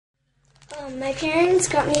My parents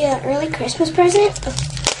got me an early Christmas present,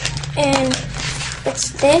 and it's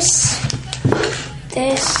this,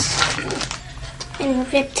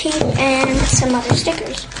 and Rip tape, and some other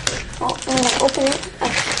stickers. Oh, I'm going to open it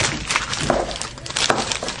up.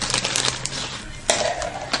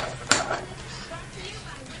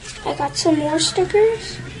 I got some more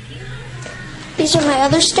stickers. These are my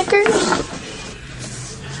other stickers.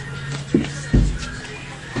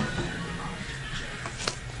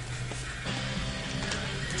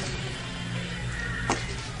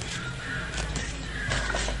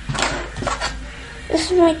 This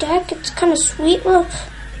is my deck. It's kind of sweet, look.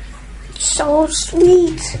 It's so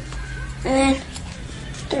sweet. And then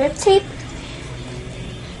the Rip tape.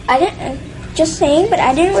 Just saying, but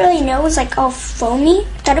I didn't really know it was like all foamy. I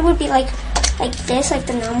thought it would be like this, like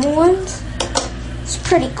the normal ones. It's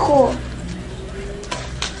pretty cool. And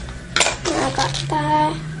I got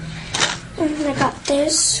that. And then I got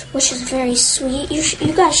this, which is very sweet.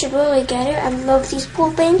 You guys should really get it. I love these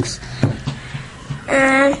pool things.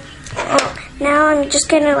 And now I'm just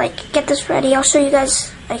gonna get this ready. I'll show you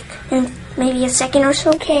guys in maybe a second or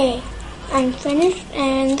so. Okay, I'm finished,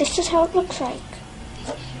 and this is how it looks like.